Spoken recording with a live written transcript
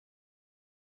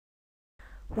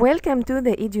Welcome to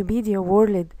the Edupedia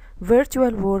World,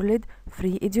 Virtual World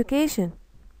Free Education.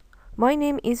 My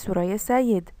name is Suraya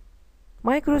Sayed,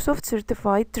 Microsoft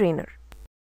Certified Trainer.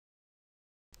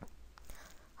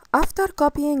 After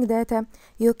copying data,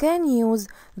 you can use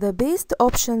the paste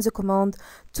options command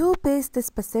to paste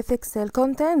specific cell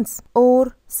contents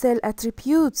or cell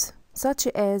attributes such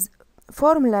as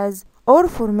formulas or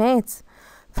formats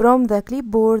from the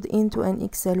clipboard into an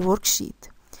Excel worksheet.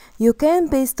 You can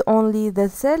paste only the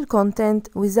cell content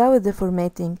without the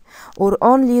formatting, or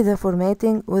only the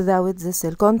formatting without the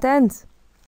cell content.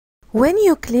 When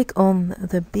you click on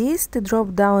the Paste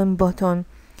drop-down button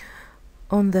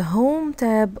on the Home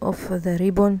tab of the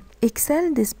ribbon,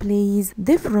 Excel displays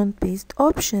different paste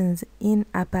options in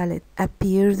a palette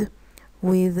appeared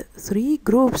with 3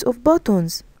 groups of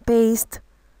buttons: Paste,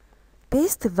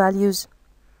 Paste Values,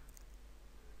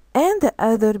 and the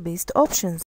other paste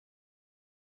options.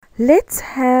 Let's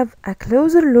have a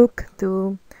closer look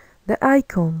to the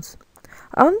icons.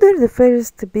 Under the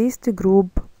first paste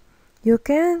group, you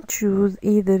can choose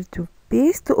either to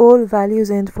paste all values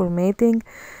and formatting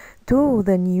to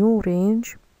the new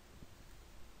range.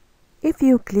 If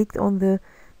you clicked on the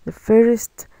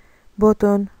first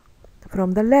button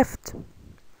from the left,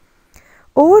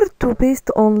 or to paste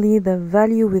only the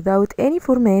value without any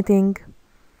formatting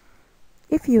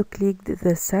if you clicked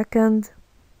the second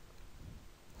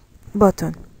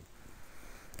button.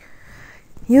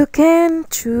 You can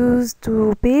choose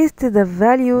to paste the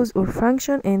values or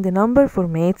function and the number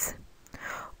formats,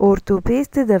 or to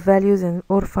paste the values and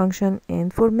or function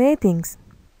and formattings.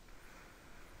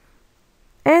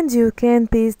 And you can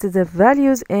paste the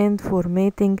values and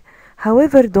formatting,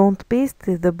 however don't paste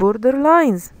the border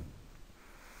lines.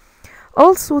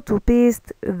 Also to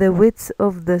paste the width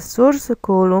of the source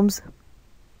columns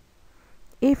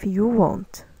if you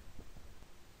want.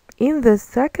 In the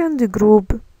second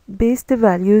group, Paste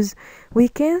Values, we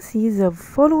can see the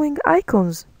following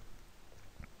icons.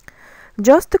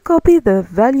 Just copy the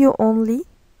value only,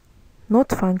 not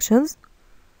functions,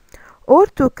 or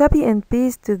to copy and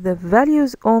paste the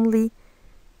values only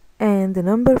and the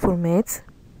number formats,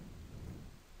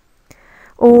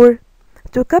 or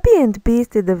to copy and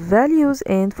paste the values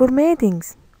and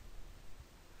formattings.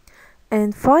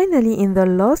 And finally, in the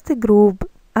last group,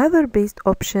 Other paste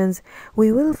options, we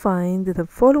will find the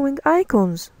following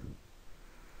icons.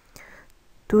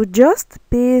 To just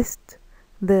paste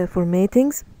the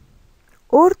formattings,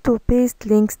 or to paste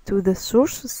links to the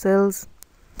source cells,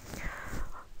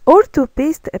 or to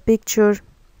paste a picture,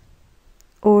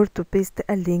 or to paste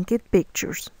a linked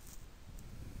pictures.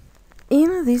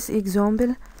 In this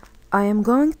example, I am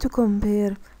going to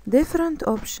compare different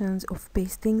options of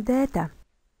pasting data.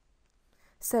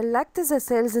 Select the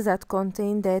cells that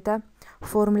contain data,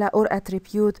 formula or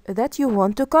attribute that you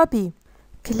want to copy.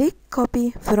 Click Copy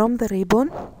from the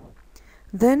ribbon.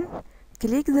 Then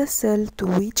click the cell to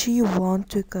which you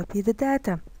want to copy the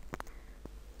data.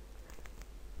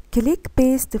 Click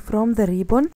Paste from the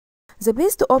ribbon. The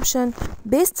Paste option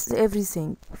pastes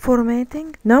everything: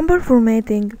 formatting, number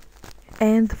formatting,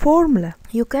 and formula.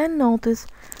 You can notice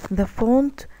the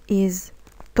font is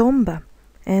Tomba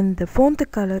and the font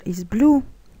color is blue.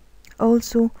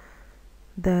 Also,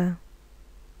 the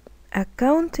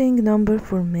accounting number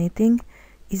formatting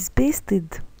is pasted,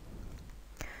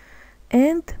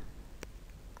 and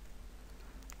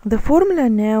the formula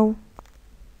now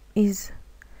is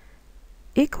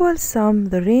equal sum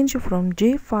the range from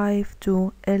J5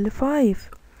 to L5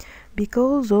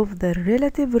 because of the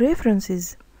relative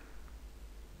references,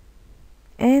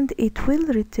 and it will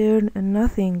return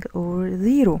nothing or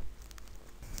 0.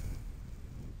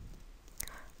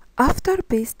 After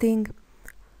pasting,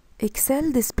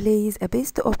 Excel displays a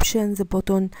Paste Options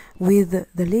button with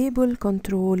the label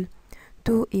control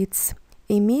to its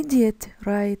immediate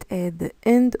right at the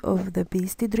end of the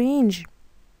pasted range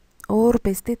or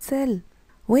pasted cell.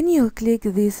 When you click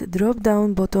this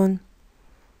drop-down button,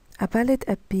 a palette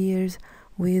appears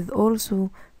with also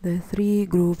the 3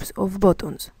 groups of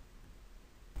buttons.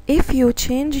 If you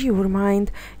change your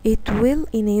mind, it will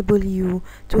enable you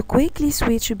to quickly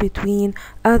switch between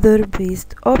other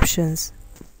paste options.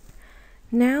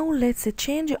 Now let's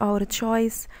change our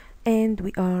choice, and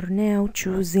we are now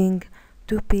choosing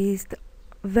to paste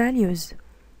values.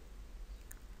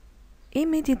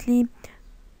 Immediately,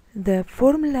 the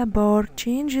formula bar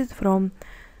changes from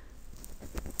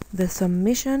the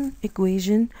summation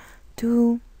equation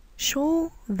to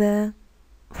show the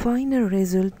final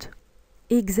result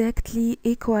exactly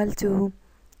equal to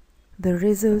the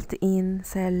result in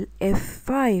cell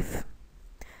F5.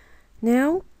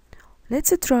 Now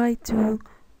let's try to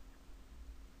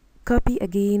copy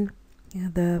again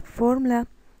the formula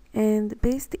and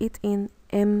paste it in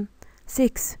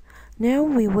M6. Now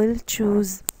we will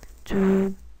choose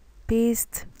to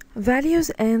paste values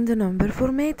and number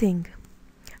formatting.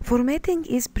 Formatting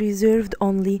is preserved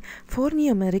only for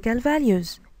numerical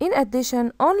values. In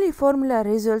addition, only formula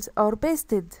results are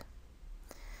pasted.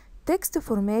 Text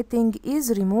formatting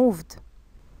is removed.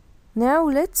 Now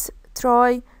let's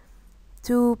try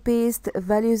to paste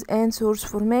values and source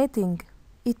formatting.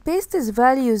 It pastes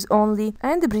values only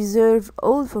and preserves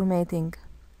all formatting.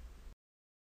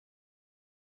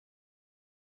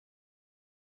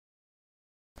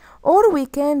 Or we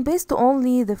can paste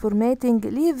only the formatting,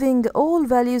 leaving all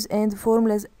values and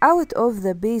formulas out of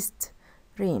the paste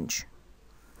range.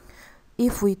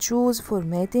 If we choose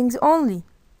formattings only,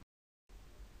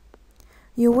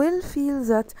 you will feel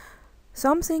that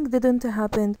something didn't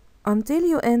happen until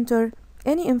you enter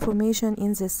any information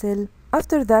in the cell.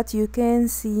 After that, you can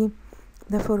see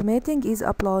the formatting is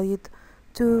applied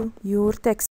to your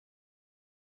text.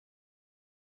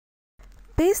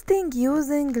 Pasting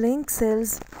using link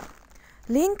cells.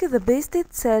 Link the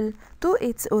pasted cell to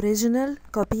its original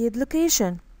copied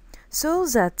location so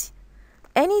that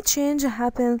any change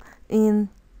happen in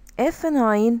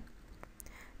F9,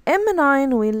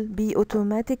 M9 will be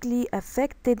automatically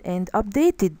affected and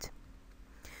updated.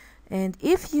 And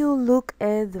if you look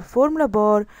at the formula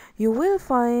bar, you will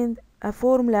find a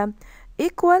formula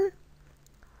equal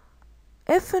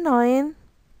F9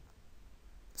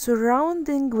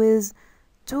 surrounding with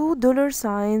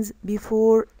 $2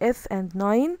 before F and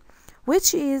 9,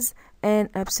 which is an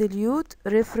absolute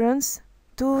reference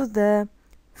to the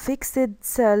fixed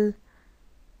cell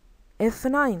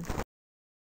F9.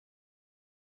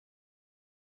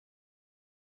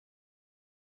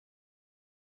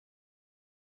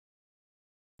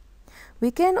 We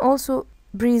can also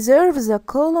preserve the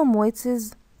column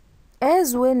widths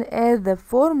as well as the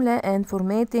formula and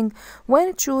formatting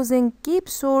when choosing keep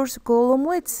source column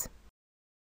widths.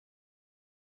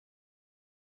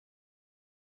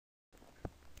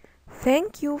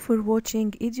 Thank you for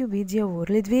watching Edupedia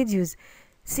World videos.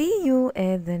 See you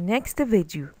at the next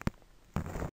video.